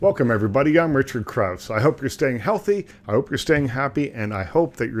Welcome everybody, I'm Richard Krause. I hope you're staying healthy, I hope you're staying happy, and I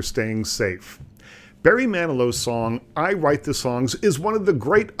hope that you're staying safe. Barry Manilow's song, I Write the Songs, is one of the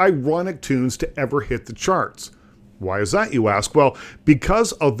great ironic tunes to ever hit the charts. Why is that, you ask? Well,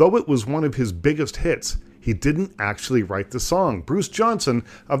 because although it was one of his biggest hits, he didn't actually write the song. Bruce Johnson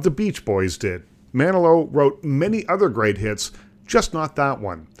of the Beach Boys did. Manilow wrote many other great hits, just not that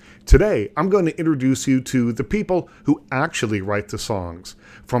one. Today, I'm going to introduce you to the people who actually write the songs.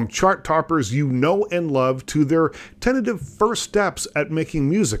 From chart toppers you know and love to their tentative first steps at making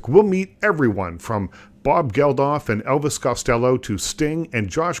music, we'll meet everyone from Bob Geldof and Elvis Costello to Sting and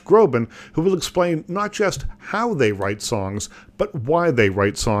Josh Groban, who will explain not just how they write songs, but why they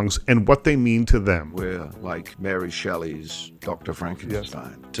write songs and what they mean to them. We're like Mary Shelley's Dr.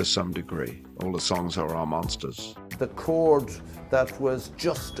 Frankenstein, to some degree. All the songs are our monsters. The chord that was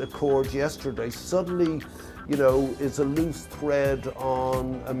just a chord yesterday suddenly, is a loose thread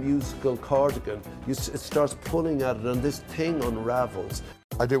on a musical cardigan. It starts pulling at it and this thing unravels.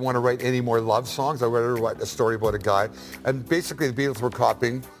 I didn't want to write any more love songs. I wanted to write a story about a guy. And basically the Beatles were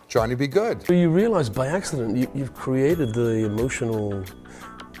copying Johnny B. Good. So you realize by accident you've created the emotional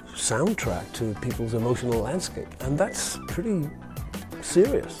soundtrack to people's emotional landscape. And that's pretty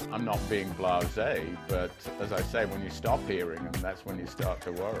serious. I'm not being blasé, but as I say, when you stop hearing them, that's when you start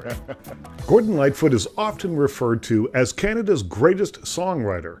to worry. Gordon Lightfoot is often referred to as Canada's greatest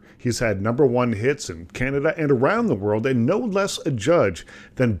songwriter. He's had #1 hits in Canada and around the world, and no less a judge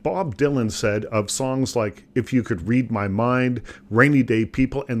than Bob Dylan said of songs like If You Could Read My Mind, Rainy Day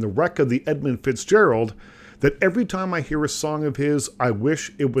People, and The Wreck of the Edmund Fitzgerald, that every time I hear a song of his, I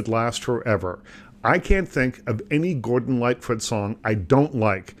wish it would last forever. I can't think of any Gordon Lightfoot song I don't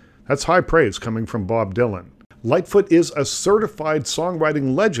like. That's high praise coming from Bob Dylan. Lightfoot is a certified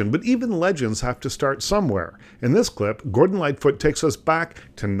songwriting legend, but even legends have to start somewhere. In this clip, Gordon Lightfoot takes us back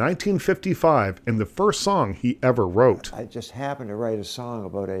to 1955 and the first song he ever wrote. I just happened to write a song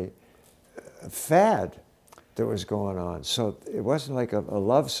about a fad that was going on. So it wasn't like a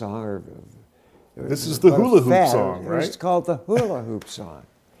love song. Or This is the hula hoop song, right? It was called the hula hoop song.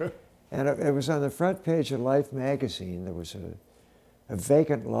 And it was on the front page of Life magazine. There was a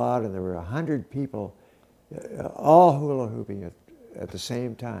vacant lot, and there were 100 people, all hula hooping at the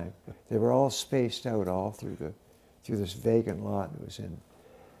same time. They were all spaced out all through this vacant lot. It was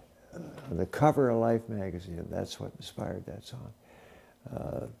on the cover of Life magazine, and that's what inspired that song.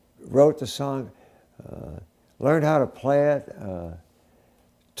 Wrote the song, learned how to play it,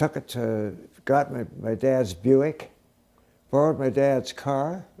 got my dad's Buick, borrowed my dad's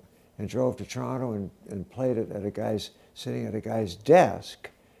car, and drove to Toronto and played it sitting at a guy's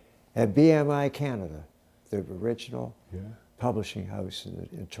desk at BMI Canada, the original publishing house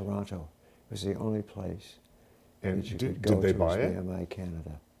in Toronto. It was the only place and that you did could go they to buy it? BMI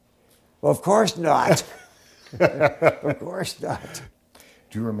Canada. Well, of course not. Of course not.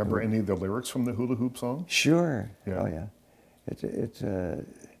 Do you remember any of the lyrics from the hula hoop song? Sure. Yeah. Oh yeah.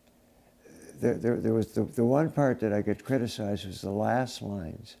 There was the one part that I could criticize was the last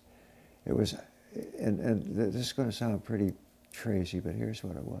lines. It was, and this is going to sound pretty crazy, but here's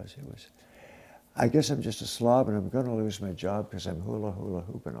what it was. It was, I guess I'm just a slob and I'm going to lose my job because I'm hula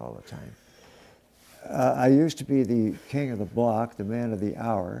hooping all the time. I used to be the king of the block, the man of the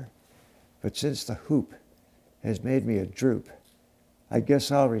hour, but since the hoop has made me a droop, I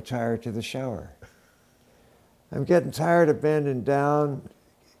guess I'll retire to the shower. I'm getting tired of bending down,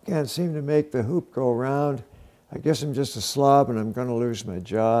 can't seem to make the hoop go round. I guess I'm just a slob and I'm going to lose my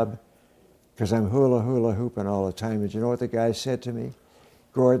job because I'm hula hooping all the time. And you know what the guy said to me?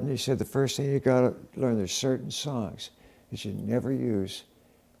 Gordon, he said, the first thing you got to learn, there's certain songs that you never use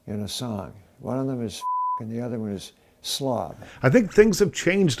in a song. One of them is and the other one is slob. I think things have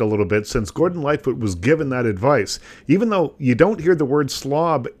changed a little bit since Gordon Lightfoot was given that advice. Even though you don't hear the word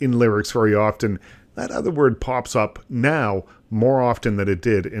slob in lyrics very often, that other word pops up now more often than it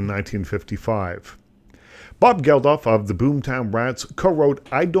did in 1955. Bob Geldof of the Boomtown Rats co-wrote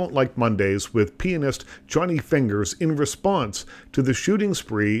I Don't Like Mondays with pianist Johnny Fingers in response to the shooting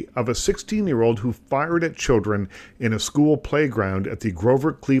spree of a 16-year-old who fired at children in a school playground at the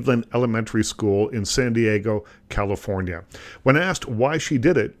Grover Cleveland Elementary School in San Diego, California. When asked why she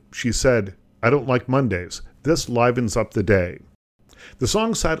did it, she said, I don't like Mondays. This livens up the day. The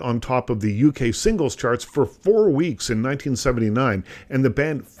song sat on top of the UK singles charts for 4 weeks in 1979, and the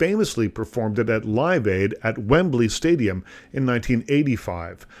band famously performed it at Live Aid at Wembley Stadium in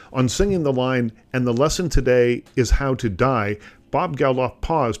 1985. On singing the line, "And the lesson today is how to die," Bob Geldof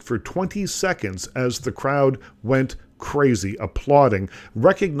paused for 20 seconds as the crowd went crazy, applauding,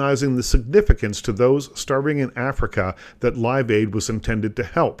 recognizing the significance to those starving in Africa that Live Aid was intended to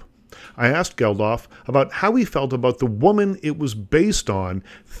help. I asked Geldof about how he felt about the woman it was based on,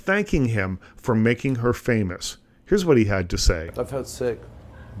 thanking him for making her famous. Here's what he had to say. I felt sick.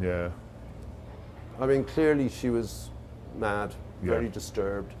 Yeah. I mean, clearly she was mad, very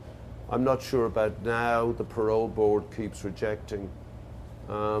disturbed. I'm not sure about now. The parole board keeps rejecting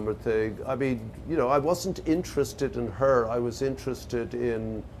her thing. I mean, you know, I wasn't interested in her. I was interested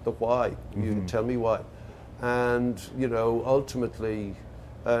in the why. You tell me why. And, you know, ultimately,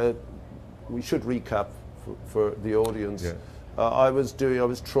 we should recap for the audience. Yeah. I was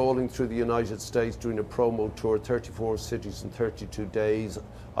trawling through the United States doing a promo tour, 34 cities in 32 days.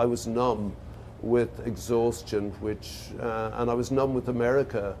 I was numb with exhaustion, and I was numb with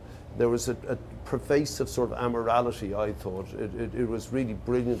America. There was a pervasive sort of amorality, I thought. It was really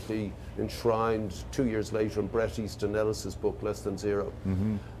brilliantly enshrined 2 years later in Bret Easton Ellis's book, Less Than Zero.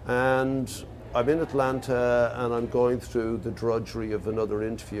 And I'm in Atlanta, and I'm going through the drudgery of another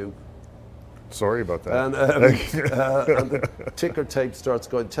interview. Sorry about that. And the ticker tape starts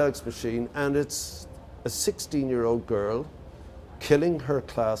going, telex machine, and it's a 16-year-old girl killing her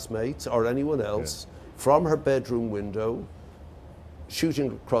classmates or anyone else from her bedroom window,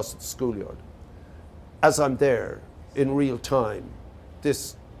 shooting across the schoolyard. As I'm there in real time,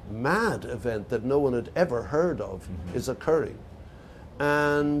 this mad event that no one had ever heard of is occurring.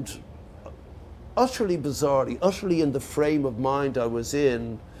 And utterly bizarrely, utterly in the frame of mind I was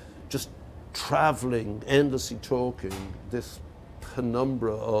in, just traveling, endlessly talking, this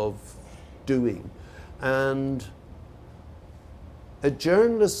penumbra of doing. And a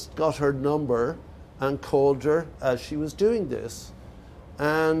journalist got her number and called her as she was doing this.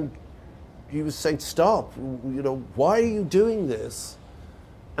 And he was saying, stop, you know, why are you doing this?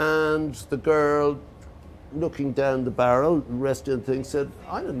 And the girl, looking down the barrel, resting on things, said,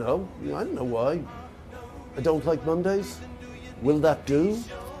 I don't know why. I don't like Mondays. Will that do?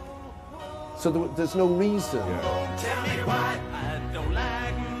 So there's no reason. Tell me why I don't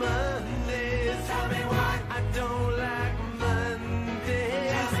like Mondays. Tell me why I don't like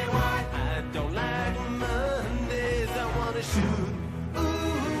Mondays. Tell me why I don't like Mondays. I want to shoot.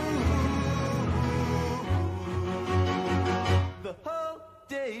 The whole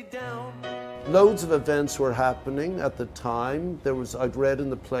day down. Loads of events were happening at the time. I'd read in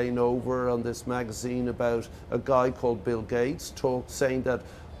the plane over on this magazine about a guy called Bill Gates saying that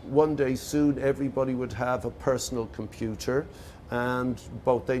one day soon everybody would have a personal computer, and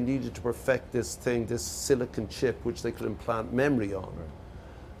both they needed to perfect this silicon chip which they could implant memory on. Right.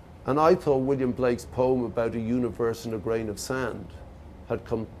 And I thought William Blake's poem about a universe in a grain of sand had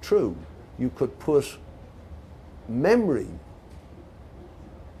come true. You could put memory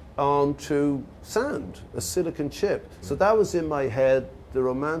onto sand, a silicon chip. So that was in my head, the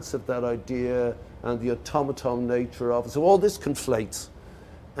romance of that idea and the automaton nature of it. So all this conflates.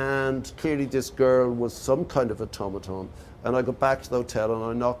 And clearly this girl was some kind of automaton. And I go back to the hotel and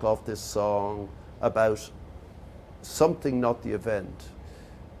I knock off this song about something, not the event.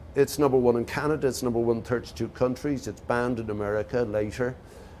 It's number one in Canada, it's number one in 32 countries, it's banned in America later.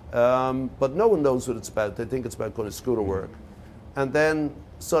 But no one knows what it's about. They think it's about going to school or work. And then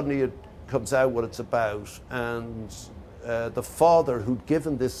suddenly it comes out what it's about. And the father who'd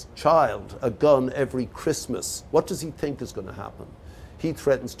given this child a gun every Christmas, what does he think is going to happen? He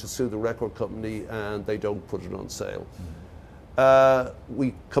threatens to sue the record company and they don't put it on sale.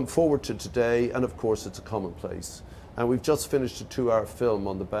 We come forward to today, and of course it's a commonplace. And we've just finished a 2-hour film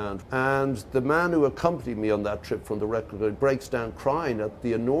on the band. And the man who accompanied me on that trip from the record company breaks down crying at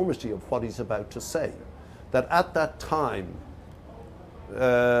the enormity of what he's about to say. That at that time,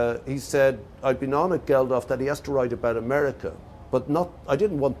 he said, I'd been on at Geldof that he has to write about America, but I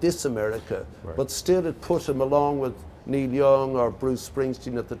didn't want this America, right. But still it put him along with Neil Young or Bruce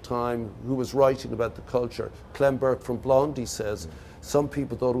Springsteen at the time, who was writing about the culture. Clem Burke from Blondie says, some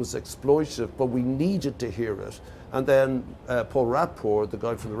people thought it was exploitative, but we needed to hear it. And then Paul Rapport, the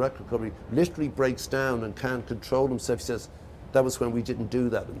guy from the record company, literally breaks down and can't control himself. He says, that was when we didn't do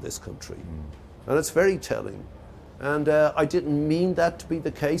that in this country. And it's very telling. And I didn't mean that to be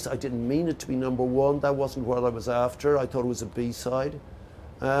the case. I didn't mean it to be number one. That wasn't what I was after. I thought it was a B-side.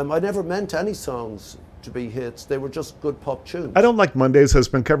 I never meant any songs to be hits. They were just good pop tunes. I Don't Like Mondays has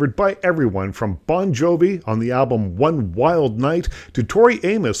been covered by everyone from Bon Jovi on the album One Wild Night to Tori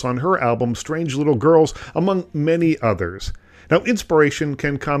Amos on her album Strange Little Girls, among many others. Now, inspiration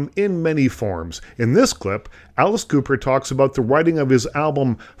can come in many forms. In this clip, Alice Cooper talks about the writing of his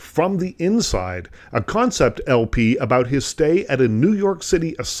album From the Inside, a concept LP about his stay at a New York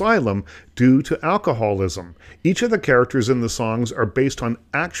City asylum due to alcoholism. Each of the characters in the songs are based on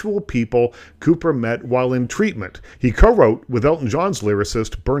actual people Cooper met while in treatment. He co-wrote with Elton John's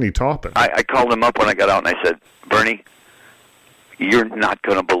lyricist Bernie Taupin. I called him up when I got out and I said, Bernie, you're not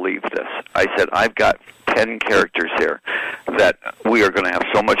going to believe this. I said, I've got 10 characters here that we are going to have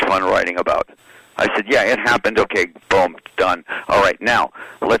so much fun writing about. I said, yeah, it happened. Okay, boom, done. All right, now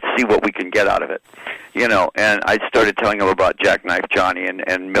let's see what we can get out of it. You know, and I started telling him about Jackknife Johnny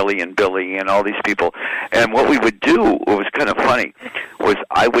and Millie and Billy and all these people. And what we would do, what was kind of funny, was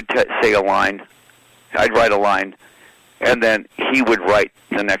I would say a line, I'd write a line, and then he would write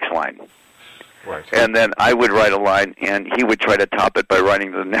the next line. Right. And then I would write a line, and he would try to top it by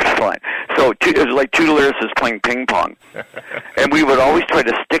writing the next line. So it was like two lyricists playing ping pong. And we would always try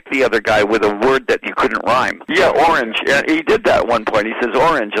to stick the other guy with a word that you couldn't rhyme. Yeah, orange. And he did that at one point. He says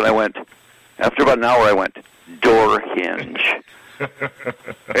orange, and I went, after about an hour, I went, door hinge.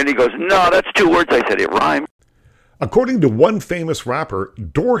 And he goes, no, that's 2 words. I said, it rhymed. According to one famous rapper,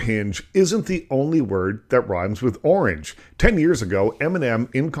 door hinge isn't the only word that rhymes with orange. 10 years ago,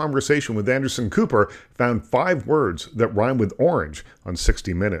 Eminem, in conversation with Anderson Cooper, found 5 words that rhyme with orange on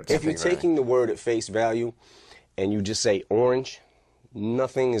 60 Minutes. If you're taking the word at face value and you just say orange,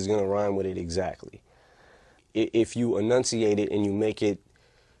 nothing is going to rhyme with it exactly. If you enunciate it and you make it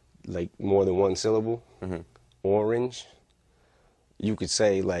like more than one syllable, orange, you could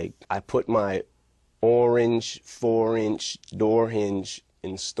say like, I put my orange 4-inch door hinge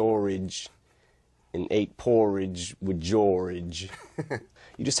in storage and ate porridge with George.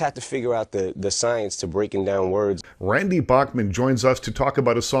 You just have to figure out the science to breaking down words. Randy Bachman joins us to talk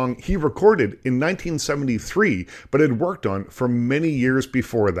about a song he recorded in 1973, but had worked on for many years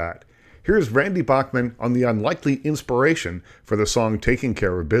before that. Here's Randy Bachman on the unlikely inspiration for the song Taking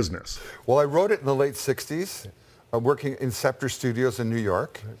Care of Business. Well, I wrote it in the late 60s, working in Scepter Studios in New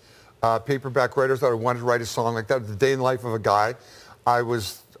York. Paperback writers thought I wanted to write a song like that. The day in the life of a guy. I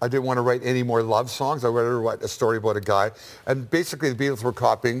didn't want to write any more love songs. I wanted to write a story about a guy. And basically the Beatles were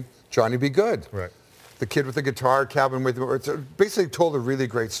copying Johnny B. Good. Right. The kid with the guitar, cabin with him. It basically told a really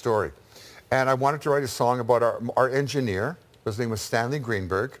great story. And I wanted to write a song about our engineer. His name was Stanley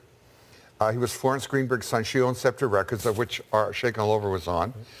Greenberg. He was Florence Greenberg's son. She owned Scepter Records, of which our Shakin' All Over was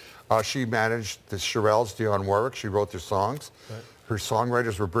on. She managed the Shirelles, Dionne Warwick. She wrote their songs. Right. Her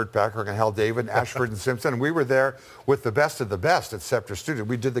songwriters were Burt Bacharach and Hal David, Ashford and Simpson. And we were there with the best of the best at Scepter Studio.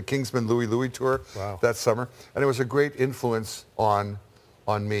 We did the Kingsman Louie Louie tour that summer. And it was a great influence on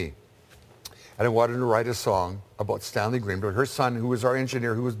me. And I wanted to write a song about Stanley Greenberg, her son, who was our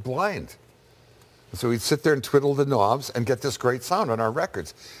engineer, who was blind. And so he'd sit there and twiddle the knobs and get this great sound on our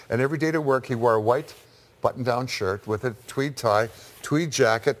records. And every day to work, he wore a white button-down shirt with a tweed tie, tweed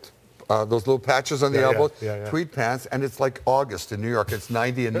jacket, those little patches on the elbows, tweed pants, and it's like August in New York. It's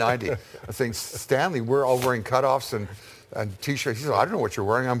 90 and 90. I'm saying, Stanley, we're all wearing cutoffs and T-shirts. He said, I don't know what you're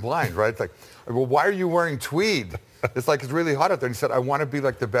wearing. I'm blind, right? Like, well, why are you wearing tweed? It's like it's really hot out there. And he said, I want to be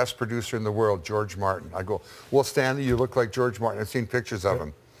like the best producer in the world, George Martin. I go, well, Stanley, you look like George Martin. I've seen pictures of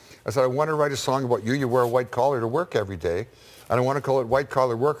him. I said, I want to write a song about you. You wear a white collar to work every day. And I want to call it White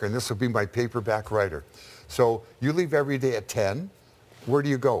Collar Worker, and this will be my paperback writer. So you leave every day at 10. Where do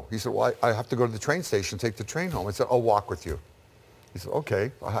you go? He said, well, I have to go to the train station, take the train home. I said, I'll walk with you. He said,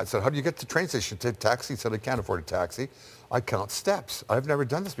 okay. I said, how do you get to the train station? Take a taxi? He said, I can't afford a taxi. I count steps. I've never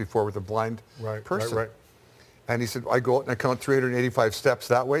done this before with a blind person. Right. And he said, I go out and I count 385 steps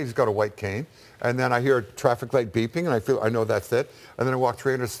that way. He's got a white cane. And then I hear a traffic light beeping, and I know that's it. And then I walk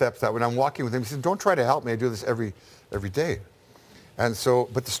 300 steps that way. And I'm walking with him. He said, don't try to help me. I do this every day. And so,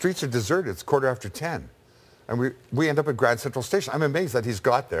 but the streets are deserted. It's 10:15. And we end up at Grand Central Station. I'm amazed that he's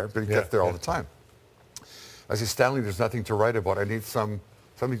got there, but he gets there all the time. I say, Stanley, there's nothing to write about. I need something.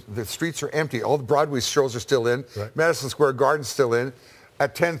 The streets are empty. All the Broadway shows are still in. Right. Madison Square Garden's still in.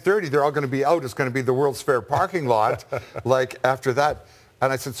 At 10:30, they're all going to be out. It's going to be the World's Fair parking lot, like after that.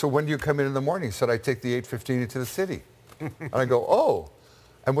 And I said, so when do you come in the morning? He said, I take the 8:15 into the city. And I go, oh.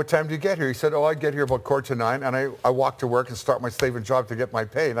 And what time do you get here? He said, I get here about 9:15, and I walk to work and start my slaving job to get my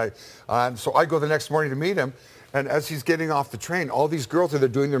pay. And so I go the next morning to meet him, and as he's getting off the train, all these girls are there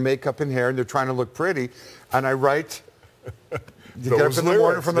doing their makeup and hair, and they're trying to look pretty, and I write, you get up in the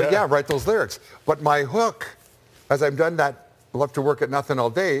morning from write those lyrics. But my hook, as I've done that, love to work at nothing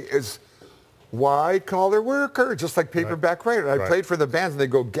all day, is white collar worker, just like paperback writer. I played for the bands, and they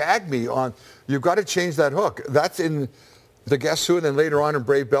go, gag me on, you've got to change that hook. That's in the Guess Who, and then later on in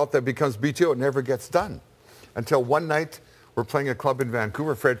Brave Belt that becomes BTO. It never gets done until one night We're playing a club in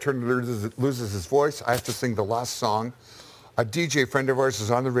Vancouver. Fred Turner loses his voice. I have to sing the last song. A DJ friend of ours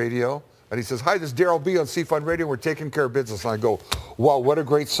is on the radio, and he says, "Hi, this is Daryl B on C-Fun Radio. We're taking care of business." And I go, "Wow, what a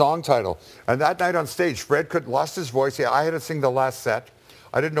great song title." And that night on stage, Fred lost his voice. Yeah, I had to sing the last set.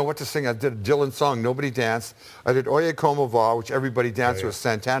 I didn't know what to sing. I did a Dylan song, Nobody Danced. I did Oye Como Va, which everybody danced with,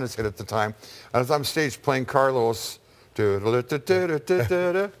 Santana's hit at the time. And as I'm stage playing Carlos, I'm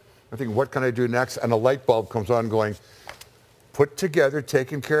thinking, what can I do next? And a light bulb comes on going, put together,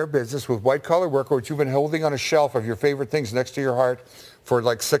 taking care of business with White Collar Worker, which you've been holding on a shelf of your favorite things next to your heart for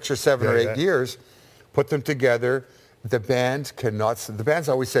like 6 or 7 or 8 years. Put them together. The band cannot, the band's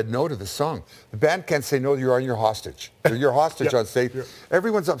always said no to the song. The band can't say no, you're on your hostage. You're your hostage on stage.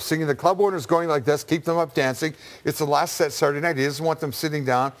 Everyone's up singing. The club owner's going like this, keep them up dancing. It's the last set Saturday night. He doesn't want them sitting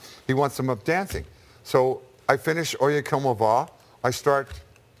down. He wants them up dancing. So I finish Oye Como Va. I start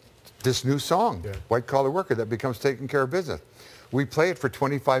this new song, White Collar Worker, that becomes Taking Care of Business. We play it for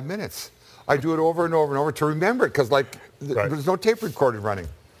 25 minutes. I do it over and over and over to remember it, because like there's no tape recorder running.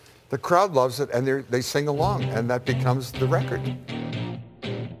 The crowd loves it, and they sing along, and that becomes the record.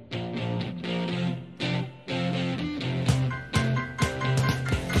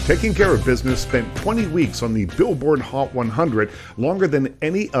 Taking Care of Business spent 20 weeks on the Billboard Hot 100, longer than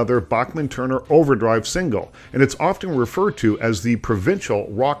any other Bachman-Turner Overdrive single, and it's often referred to as the provincial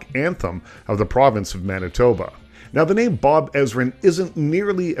rock anthem of the province of Manitoba. Now, the name Bob Ezrin isn't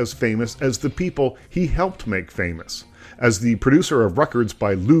nearly as famous as the people he helped make famous. As the producer of records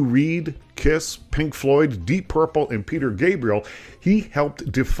by Lou Reed, Kiss, Pink Floyd, Deep Purple, and Peter Gabriel, he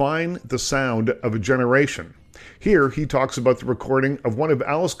helped define the sound of a generation. Here, he talks about the recording of one of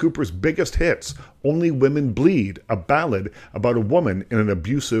Alice Cooper's biggest hits, Only Women Bleed, a ballad about a woman in an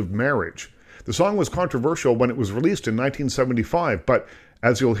abusive marriage. The song was controversial when it was released in 1975, but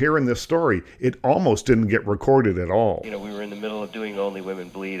as you'll hear in this story, it almost didn't get recorded at all. You know, we were in the middle of doing Only Women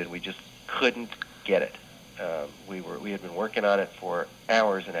Bleed, and we just couldn't get it. We had been working on it for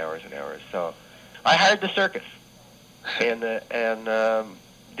hours and hours and hours. So I hired the circus and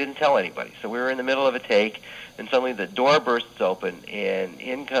didn't tell anybody. So we were in the middle of a take, and suddenly the door bursts open, and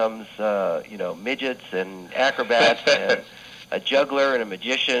in comes midgets and acrobats and a juggler and a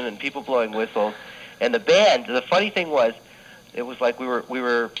magician and people blowing whistles. And the band. The funny thing was, it was like we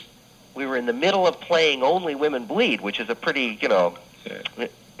were in the middle of playing Only Women Bleed, which is a pretty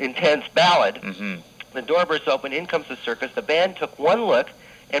intense ballad. Mm-hmm. The door bursts open, in comes the circus. The band took one look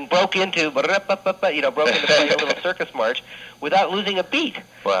and broke into playing a little circus march without losing a beat,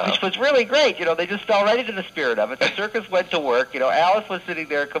 which was really great. You know, they just fell right into the spirit of it. The circus went to work. You know, Alice was sitting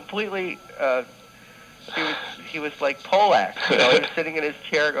there completely, he was like Polak. You know, he was sitting in his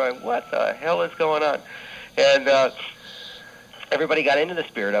chair going, what the hell is going on? And everybody got into the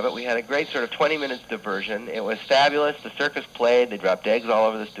spirit of it. We had a great sort of 20 minutes diversion. It was fabulous. The circus played. They dropped eggs all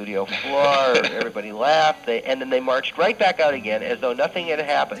over the studio floor. Everybody laughed. And then they marched right back out again as though nothing had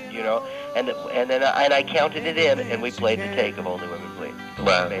happened, you know. And then I counted it in, and we played the take of Only Women Bleed.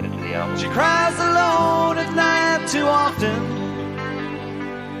 Wow. Made it to the album. She cries alone at night too often.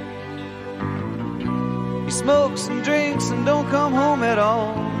 He smokes and drinks and don't come home at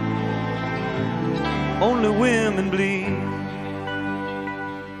all. Only women bleed.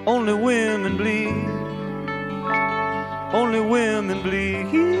 Only women bleed. Only women bleed.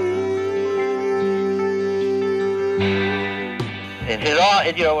 And it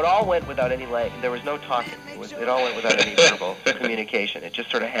all went without any there was no talking. It all went without any verbal communication. It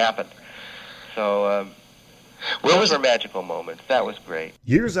just sort of happened. So those were magical moments. That was great.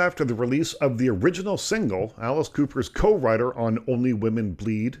 Years after the release of the original single, Alice Cooper's co-writer on Only Women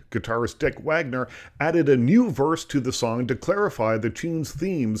Bleed, guitarist Dick Wagner, added a new verse to the song to clarify the tune's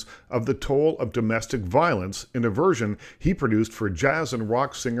themes of the toll of domestic violence in a version he produced for jazz and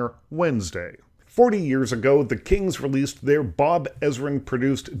rock singer Wednesday. 40 years ago, the Kings released their Bob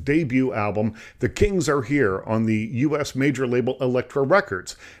Ezrin-produced debut album, The Kings Are Here, on the U.S. major label Elektra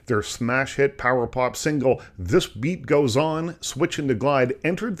Records. Their smash hit power pop single, This Beat Goes On, Switchin' to Glide,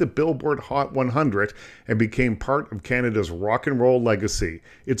 entered the Billboard Hot 100 and became part of Canada's rock and roll legacy.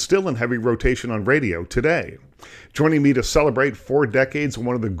 It's still in heavy rotation on radio today. Joining me to celebrate 4 decades of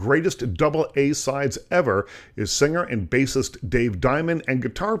one of the greatest double A-sides ever is singer and bassist Dave Diamond and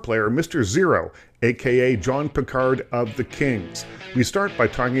guitar player Mr. Zero, aka John Picard of the Kings. We start by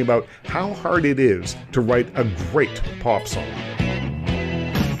talking about how hard it is to write a great pop song.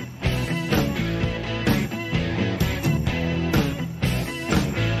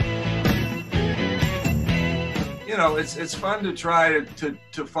 You know, it's fun to try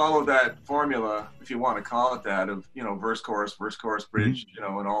to follow that formula, if you want to call it that, of, you know, verse, chorus, bridge, you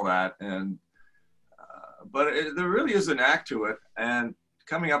know, and all that. And but there really is an act to it, and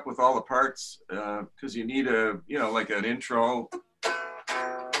coming up with all the parts, because you need like an intro.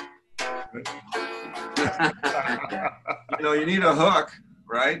 You need a hook,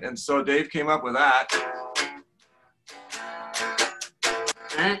 right? And so Dave came up with that.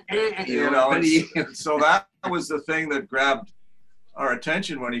 So that was the thing that grabbed our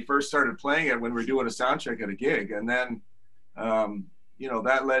attention when he first started playing it, when we were doing a sound check at a gig. And then,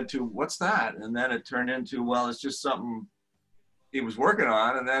 that led to, what's that? And then it turned into, well, it's just something he was working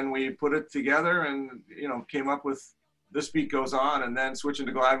on. And then we put it together and, came up with This Beat Goes On. And then Switching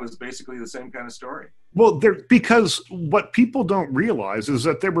to Glide was basically the same kind of story. Well, because what people don't realize is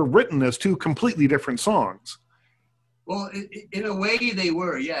that they were written as two completely different songs. Well, in a way they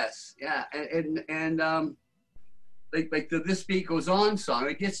were, yes. Yeah. And like the This Beat Goes On song,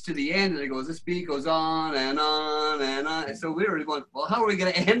 it gets to the end and it goes, this beat goes on and on and on. And so we were going, well, how are we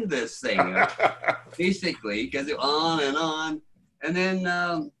going to end this thing? Basically, because it on and on. And then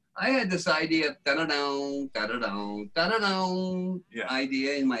I had this idea, da-da-down, da-da-down, da-da-down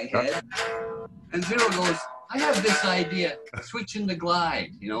idea in my head. And Zero goes, I have this idea, switching to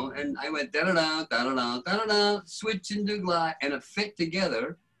glide, and I went da-da-da, da-da-da, da-da-da, switching to glide, and it fit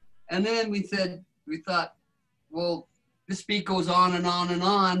together. And then we thought, well, this beat goes on and on and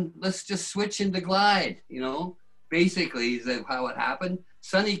on, let's just switch into glide, basically is that how it happened.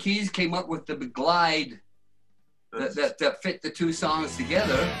 Sonny Keys came up with the glide that fit the two songs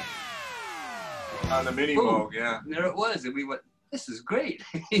together. On the Mini Moog, yeah. And there it was, and we went, this is great.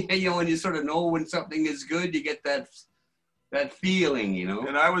 When you sort of know when something is good, you get that feeling,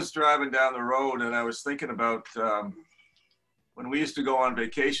 And I was driving down the road and I was thinking about when we used to go on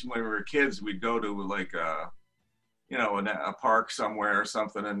vacation when we were kids, we'd go to like a park somewhere or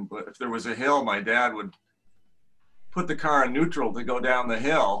something. And if there was a hill, my dad would put the car in neutral to go down the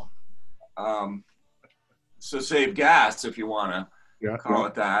hill. So save gas, if you want to call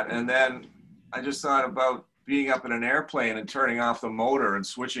it that. And then I just thought about being up in an airplane and turning off the motor and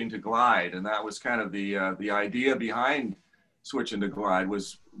switching to glide. And that was kind of the idea behind switching to glide,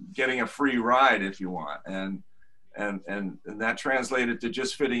 was getting a free ride, if you want. And that translated to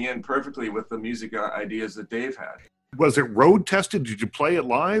just fitting in perfectly with the music ideas that Dave had. Was it road tested? Did you play it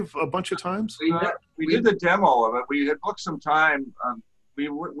live a bunch of times? We did the demo of it. We had booked some time.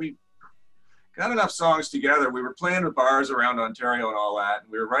 We got enough songs together. We were playing at bars around Ontario and all that.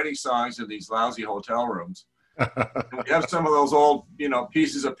 And we were writing songs in these lousy hotel rooms. We have some of those old,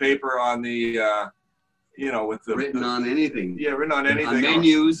 pieces of paper on the, with the written on anything. Yeah, written on anything. On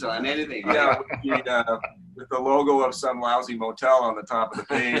menus, on anything. Yeah, with the logo of some lousy motel on the top of the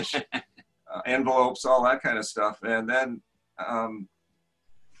page, envelopes, all that kind of stuff. And then,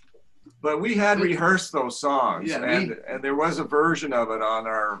 but we had rehearsed those songs, and there was a version of it on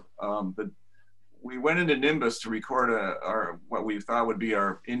our. We went into Nimbus to record our what we thought would be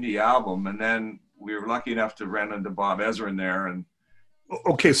our indie album, and then we were lucky enough to run into Bob Ezrin there. And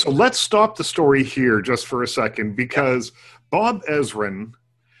okay, so let's stop the story here just for a second, because Bob Ezrin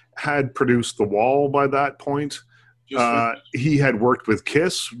had produced The Wall by that point. He had worked with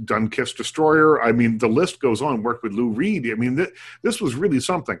Kiss, done Kiss Destroyer. I mean, the list goes on, worked with Lou Reed. I mean, this was really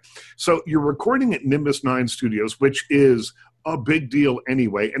something. So you're recording at Nimbus 9 Studios, which is a big deal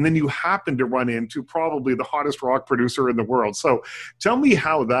anyway. And then you happen to run into probably the hottest rock producer in the world. So tell me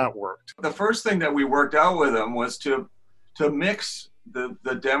how that worked. The first thing that we worked out with him was to mix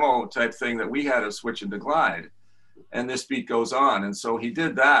the demo type thing that we had of Switching to Glide, and This Beat Goes On. And so he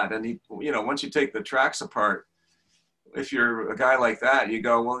did that. And he, once you take the tracks apart, if you're a guy like that, you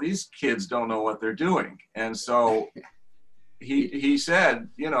go, well, these kids don't know what they're doing. And so he said,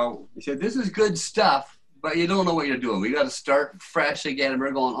 he said, this is good stuff, but you don't know what you're doing. We got to start fresh again. And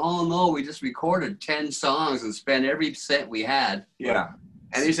we're going, oh no, we just recorded 10 songs and spent every cent we had. Yeah.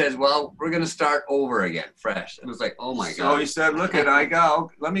 And he says, well, we're going to start over again, fresh. It was like, oh my God. So he said, look,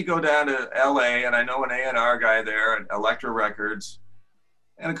 let me go down to LA, and I know an A&R guy there at Elektra Records.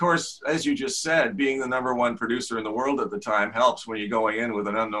 And of course, as you just said, being the #1 producer in the world at the time helps when you're going in with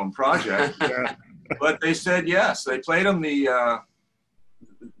an unknown project. But they said yes. They played him the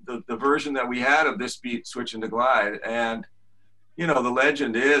version that we had of This Beat, Switching to Glide. And, the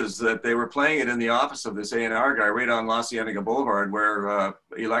legend is that they were playing it in the office of this A&R guy right on La Cienega Boulevard, where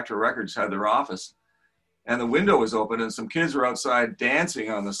Elektra Records had their office. And the window was open, and some kids were outside dancing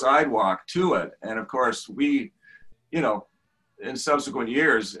on the sidewalk to it. And of course, we, in subsequent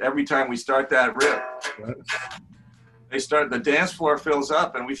years, every time we start that rip, the dance floor fills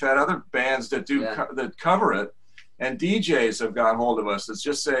up, and we've had other bands that that cover it, and DJs have got hold of us that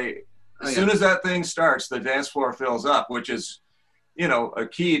just say, as soon as that thing starts, the dance floor fills up, which is you know, a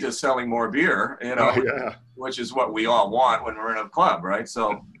key to selling more beer, you know, which is what we all want when we're in a club, right?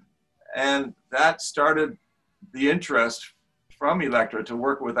 So, and that started the interest from Elektra to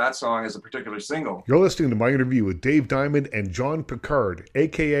work with that song as a particular single. You're listening to my interview with Dave Diamond and John Picard,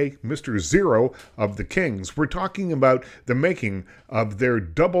 a.k.a. Mr. Zero of the Kings. We're talking about the making of their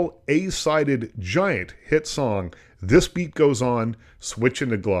double A-sided giant hit song, This Beat Goes On, Switchin'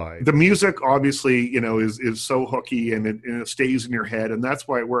 to Glide. The music, obviously, you know, is so hooky and it stays in your head, and that's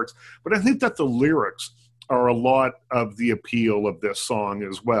why it works. But I think that the lyrics are a lot of the appeal of this song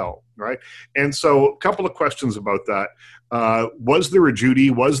as well, right? And so a couple of questions about that. Was there a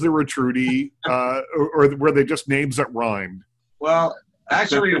Judy? Was there a Trudy? Or were they just names that rhymed? Well,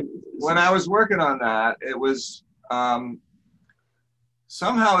 actually, when I was working on that, it was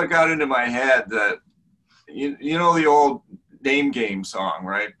somehow it got into my head that, you know the old name game song,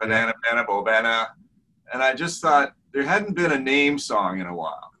 right? Banana, Banana, Bobana. And I just thought there hadn't been a name song in a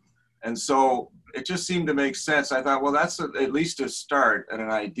while. And so it just seemed to make sense. I thought, well, that's at least a start and an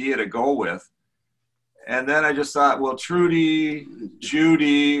idea to go with. And then I just thought, well, Trudy,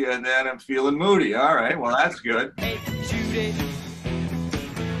 Judy, and then I'm feeling moody. All right, well, that's good. Hey, Judy.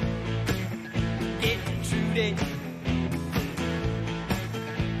 Hey, Judy.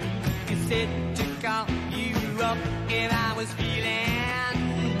 You said to call you up and I was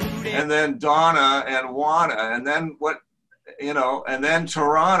feeling moody. And then Donna and Juana, and then what, you know, and then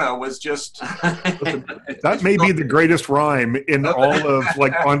Tirana was just... That may be the greatest rhyme in all of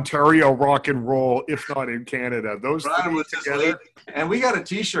like Ontario rock and roll, if not in Canada. Those three together. And we got a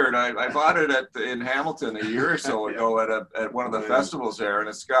T-shirt. I bought it in Hamilton a year or so ago at one of the festivals there, and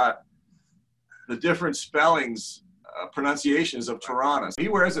it's got the different spellings, pronunciations of Tirana. He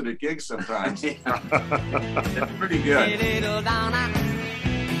wears it at gigs sometimes. It's pretty good. Hey, little Donna.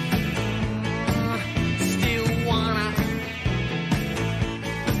 Still wanna.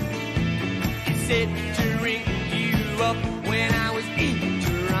 To ring you up when I was in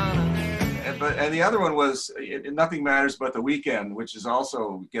Toronto. And the other one was Nothing Matters But the Weekend, which is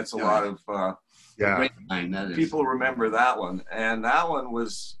also gets a lot of people remember that one. And that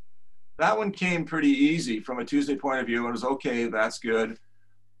one came pretty easy from a Tuesday point of view. It was okay, that's good.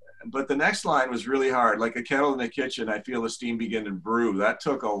 But the next line was really hard. Like a kettle in the kitchen, I feel the steam begin to brew. That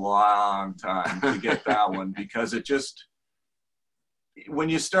took a long time to get that one, because it just, when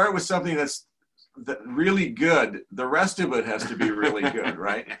you start with something that's really good, the rest of it has to be really good,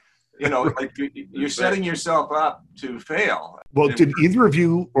 right? You know, like you're setting yourself up to fail. Well, did either of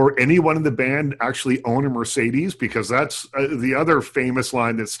you or anyone in the band actually own a Mercedes? Because that's the other famous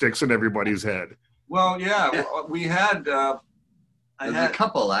line that sticks in everybody's head. Well, yeah, we had... There was a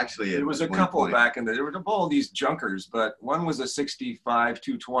couple, actually. There was a couple back in there were all these junkers, but one was a 65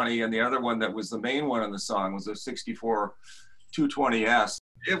 220, and the other one that was the main one in the song was a 64 220S.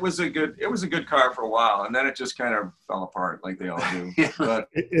 It was a good car for a while, and then it just kind of fell apart like they all do. But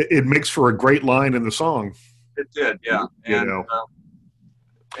it makes for a great line in the song. It did, yeah.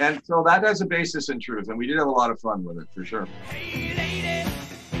 And so that has a basis in truth, and we did have a lot of fun with it for sure. Hey, lady.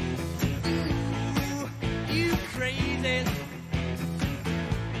 Ooh, you crazy.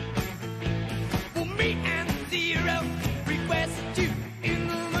 For me and Zero, request you in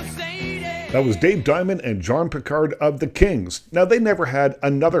the Mercedes. That was Dave Diamond and John Picard of the Kings. Now, they never had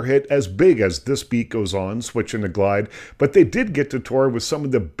another hit as big as This Beat Goes On, Switchin' to Glide, but they did get to tour with some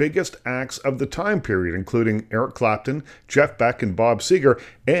of the biggest acts of the time period, including Eric Clapton, Jeff Beck, and Bob Seger,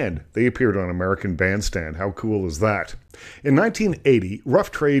 and they appeared on American Bandstand. How cool is that? In 1980,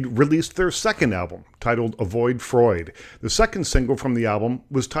 Rough Trade released their second album, titled Avoid Freud. The second single from the album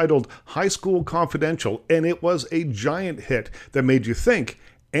was titled High School Confidential, and it was a giant hit that made you think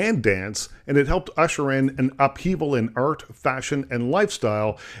and dance, and it helped usher in an upheaval in art, fashion, and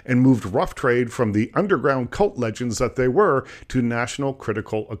lifestyle, and moved Rough Trade from the underground cult legends that they were to national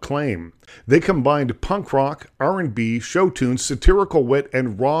critical acclaim. They combined punk rock, R&B, show tunes, satirical wit,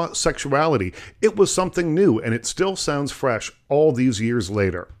 and raw sexuality. It was something new, and it still sounds fresh all these years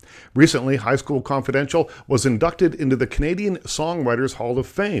later. Recently, High School Confidential was inducted into the Canadian Songwriters Hall of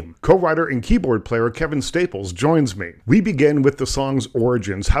Fame. Co-writer and keyboard player Kevin Staples joins me. We begin with the song's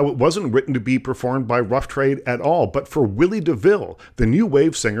origins, how it wasn't written to be performed by Rough Trade at all, but for Willie DeVille, the new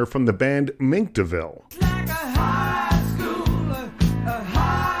wave singer from the band Mink DeVille.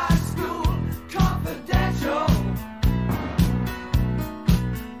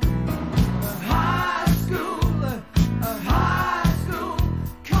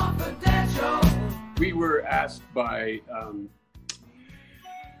 Asked by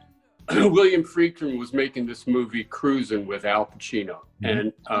William Friedkin was making this movie Cruisin' with Al Pacino,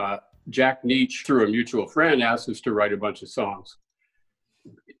 and Jack Nietzsche, through a mutual friend, asked us to write a bunch of songs.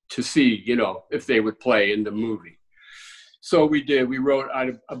 to see, if they would play in the movie. So we did. We wrote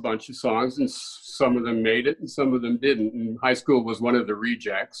out a bunch of songs, and some of them made it, and some of them didn't. And High School was one of the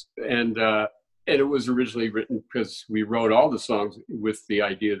rejects, and it was originally written because we wrote all the songs with the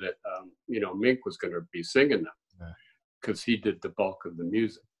idea that Mink was going to be singing them because he did the bulk of the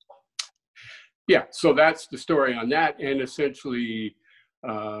music. Yeah, so that's the story on that, and essentially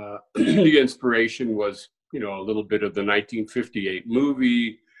the inspiration was a little bit of the 1958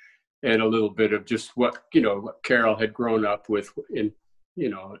 movie. And a little bit of just what Carol had grown up with in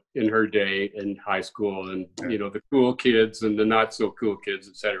her day in high school, and the cool kids and the not so cool kids,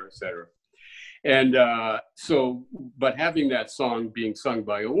 et cetera, et cetera. And but having that song being sung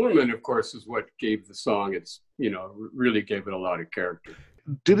by a woman, of course, is what gave the song its really gave it a lot of character.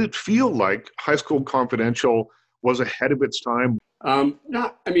 Did it feel like High School Confidential was ahead of its time?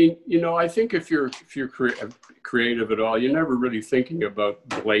 I think if you're creative at all, you're never really thinking about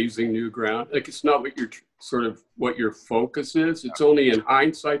blazing new ground. Like, it's not what your focus is. It's only in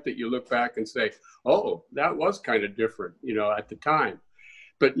hindsight that you look back and say, oh, that was kind of different, at the time.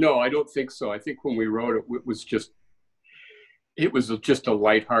 But no, I don't think so. I think when we wrote it, it was just a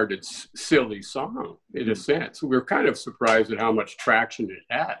lighthearted, silly song in a sense. We were kind of surprised at how much traction it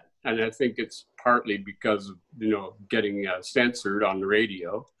had. And I think it's partly because of, getting censored on the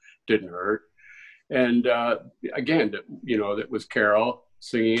radio didn't hurt. And again, that was Carol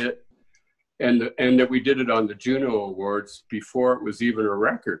singing it. And that we did it on the Juno Awards before it was even a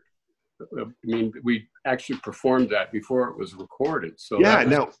record. I mean, we actually performed that before it was recorded. So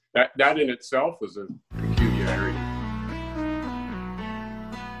that in itself was a peculiarity.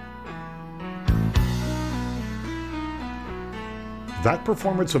 That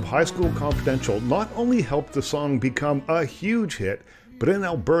performance of High School Confidential not only helped the song become a huge hit, but in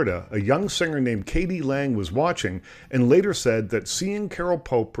Alberta, a young singer named Katie Lang was watching and later said that seeing Carol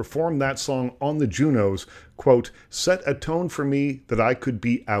Pope perform that song on the Junos, quote, set a tone for me that I could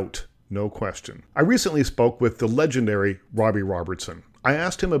be out, no question. I recently spoke with the legendary Robbie Robertson. I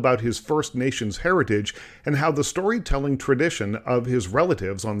asked him about his First Nations heritage and how the storytelling tradition of his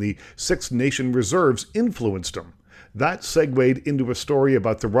relatives on the Six Nation reserves influenced him. That segued into a story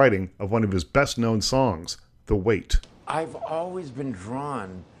about the writing of one of his best-known songs, The Wait. I've always been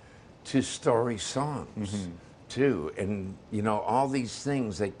drawn to story songs, too. And, all these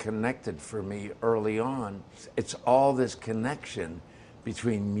things, they connected for me early on. It's all this connection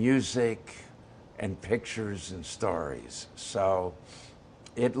between music and pictures and stories. So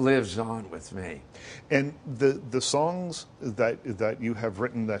it lives on with me. And the songs that you have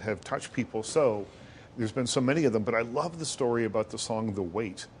written that have touched people there's been so many of them, but I love the story about the song The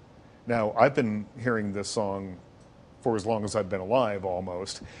Wait. Now, I've been hearing this song for as long as I've been alive,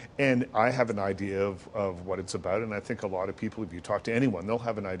 almost, and I have an idea of what it's about, and I think a lot of people, if you talk to anyone, they'll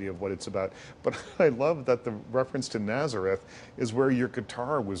have an idea of what it's about. But I love that the reference to Nazareth is where your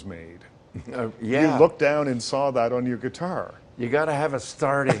guitar was made. Yeah. You looked down and saw that on your guitar. You got to have a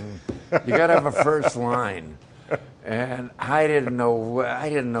starting, you got to have a first line. And I didn't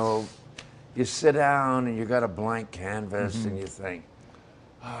know. You sit down and you got a blank canvas and you think,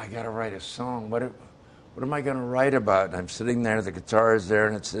 oh, I got to write a song. What am I going to write about? And I'm sitting there, the guitar is there,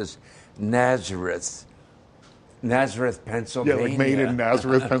 and it says Nazareth, Pennsylvania. Yeah, like made in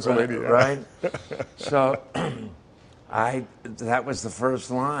Nazareth, Pennsylvania. Right? So that was the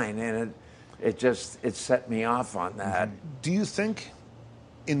first line, and it set me off on that. Do you think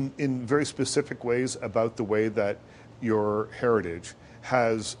in very specific ways about the way that your heritage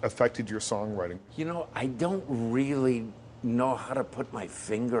has affected your songwriting? I don't really know how to put my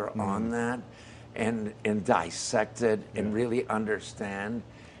finger on that and dissect it and really understand,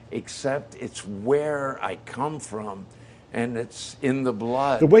 except it's where I come from and it's in the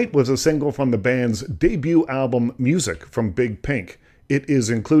blood. The Wait was a single from the band's debut album Music from Big Pink. It is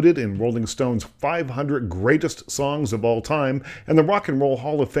included in Rolling Stone's 500 Greatest Songs of All Time, and the Rock and Roll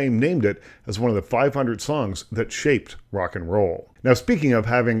Hall of Fame named it as one of the 500 songs that shaped rock and roll. Now, speaking of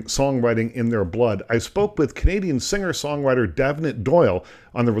having songwriting in their blood, I spoke with Canadian singer-songwriter Davenant Doyle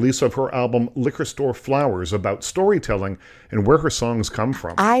on the release of her album Liquor Store Flowers about storytelling and where her songs come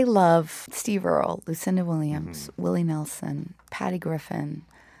from. I love Steve Earle, Lucinda Williams, Willie Nelson, Patty Griffin.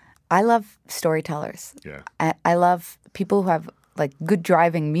 I love storytellers. Yeah. I love people who have like good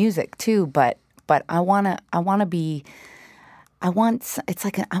driving music too, but I want it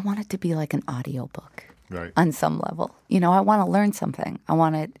to be like an audiobook. Right. On some level. I want to learn something. I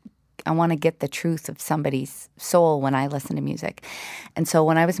want to get the truth of somebody's soul when I listen to music. And so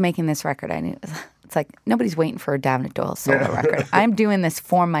when I was making this record, I knew it's like nobody's waiting for a Davenant Doyle solo record. I'm doing this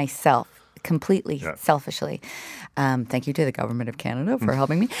for myself completely selfishly. Thank you to the government of Canada for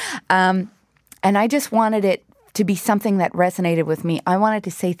helping me. And I just wanted it to be something that resonated with me. I wanted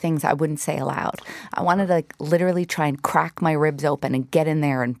to say things I wouldn't say aloud. I wanted to literally try and crack my ribs open and get in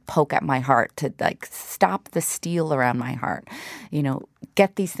there and poke at my heart to stop the steel around my heart,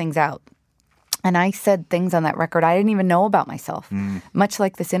 get these things out. And I said things on that record I didn't even know about myself, much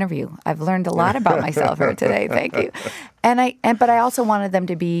like this interview. I've learned a lot about myself here today. Thank you. But I also wanted them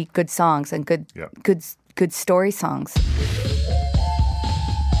to be good songs and good story songs.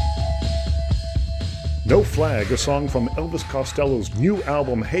 No Flag, a song from Elvis Costello's new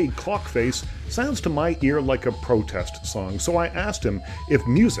album, Hey Clockface, sounds to my ear like a protest song. So I asked him if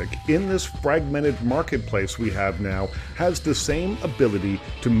music in this fragmented marketplace we have now has the same ability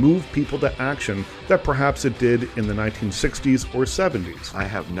to move people to action that perhaps it did in the 1960s or 70s. I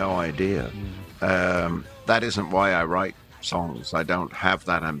have no idea. That isn't why I write songs. I don't have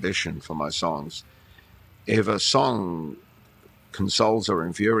that ambition for my songs. If a song consoles or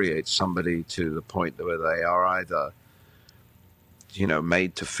infuriates somebody to the point where they are either,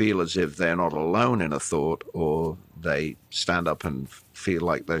 made to feel as if they're not alone in a thought, or they stand up and feel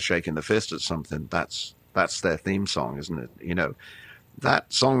like they're shaking the fist at something, that's their theme song, isn't it?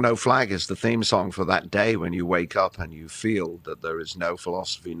 That song, No Flag, is the theme song for that day when you wake up and you feel that there is no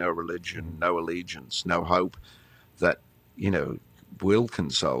philosophy, no religion, no allegiance, no hope that, will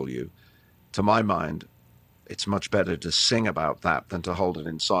console you. To my mind, it's much better to sing about that than to hold it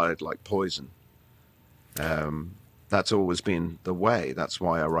inside like poison. That's always been the way. That's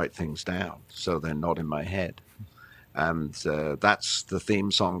why I write things down, so they're not in my head. And that's the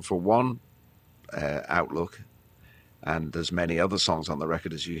theme song for one outlook. And there's many other songs on the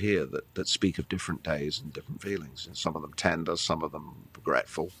record, as you hear, that speak of different days and different feelings. And some of them tender, some of them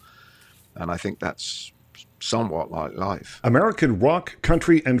regretful. And I think that's somewhat like life. American rock,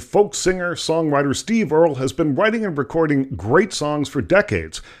 country, and folk singer-songwriter Steve Earle has been writing and recording great songs for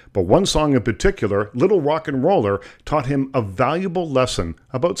decades, but one song in particular, Little Rock and Roller, taught him a valuable lesson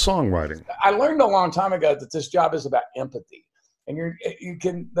about songwriting. I learned a long time ago that this job is about empathy. And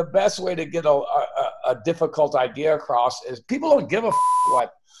the best way to get a difficult idea across is people don't give a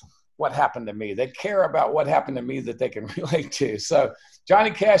what happened to me. They care about what happened to me that they can relate to. So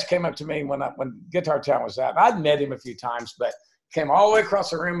Johnny Cash came up to me when Guitar Town was out. I'd met him a few times, but came all the way across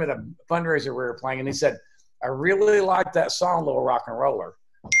the room at a fundraiser we were playing, and he said, I really like that song, Little Rock and Roller.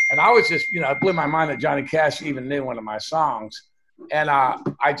 And I was just, it blew my mind that Johnny Cash even knew one of my songs. And I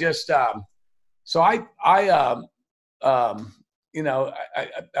just went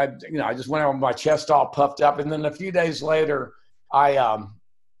over my chest all puffed up. And then a few days later, I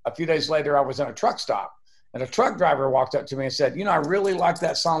was in a truck stop, and a truck driver walked up to me and said, I really like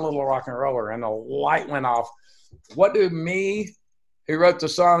that song, Little Rock and Roller. And the light went off. What do me, who wrote the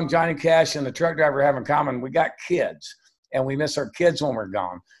song, Johnny Cash, and the truck driver have in common? We got kids, and we miss our kids when we're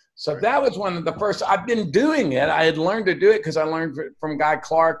gone. So that was one of the first. I've been doing it. I had learned to do it because I learned from Guy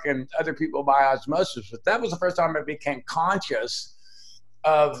Clark and other people by osmosis. But that was the first time I became conscious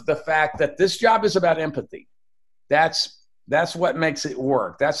of the fact that this job is about empathy. That's what makes it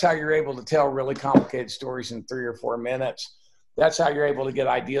work. That's how you're able to tell really complicated stories in 3 or 4 minutes. That's how you're able to get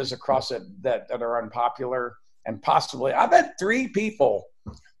ideas across it that are unpopular. And possibly, I've had 3 people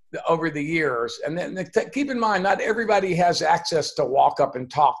over the years, and then keep in mind, not everybody has access to walk up and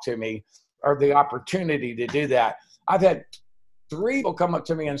talk to me or the opportunity to do that. I've had 3 people come up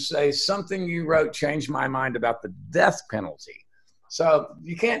to me and say, something you wrote changed my mind about the death penalty. So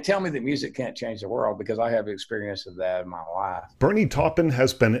you can't tell me that music can't change the world, because I have experience of that in my life. Bernie Taupin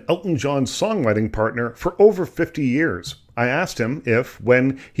has been Elton John's songwriting partner for over 50 years. I asked him if,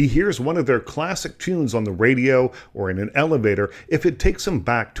 when he hears one of their classic tunes on the radio or in an elevator, if it takes him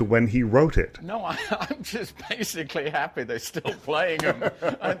back to when he wrote it. No, I'm just basically happy they're still playing them.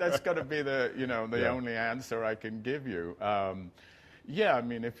 That's got to be the only answer I can give you. Yeah, I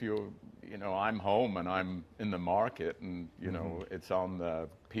mean, if I'm home and I'm in the market and, it's on the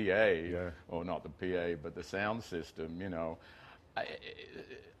PA, or not the PA, but the sound system,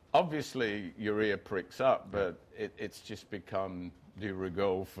 obviously your ear pricks up, but it's just become de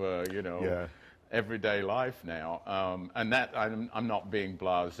rigueur for, everyday life now. And that, I'm not being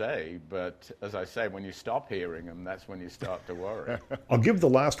blasé, but as I say, when you stop hearing them, that's when you start to worry. I'll give the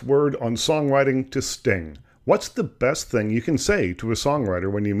last word on songwriting to Sting. What's the best thing you can say to a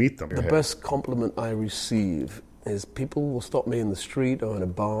songwriter when you meet them? The best compliment I receive is people will stop me in the street or in a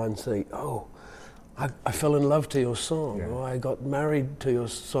bar and say, oh, I fell in love to your song, or I got married to your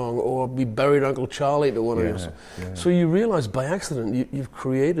song, or we buried Uncle Charlie to one of your songs. So you realize by accident you've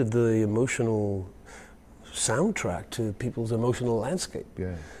created the emotional soundtrack to people's emotional landscape.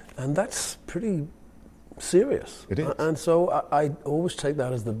 And that's pretty serious. It is. And so I always take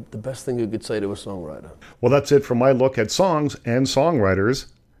that as the best thing you could say to a songwriter. Well, that's it for my look at songs and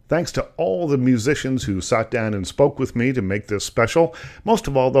songwriters. Thanks to all the musicians who sat down and spoke with me to make this special. Most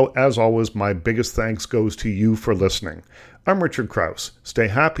of all, though, as always, my biggest thanks goes to you for listening. I'm Richard Krause. Stay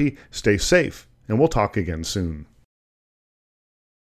happy, stay safe, and we'll talk again soon.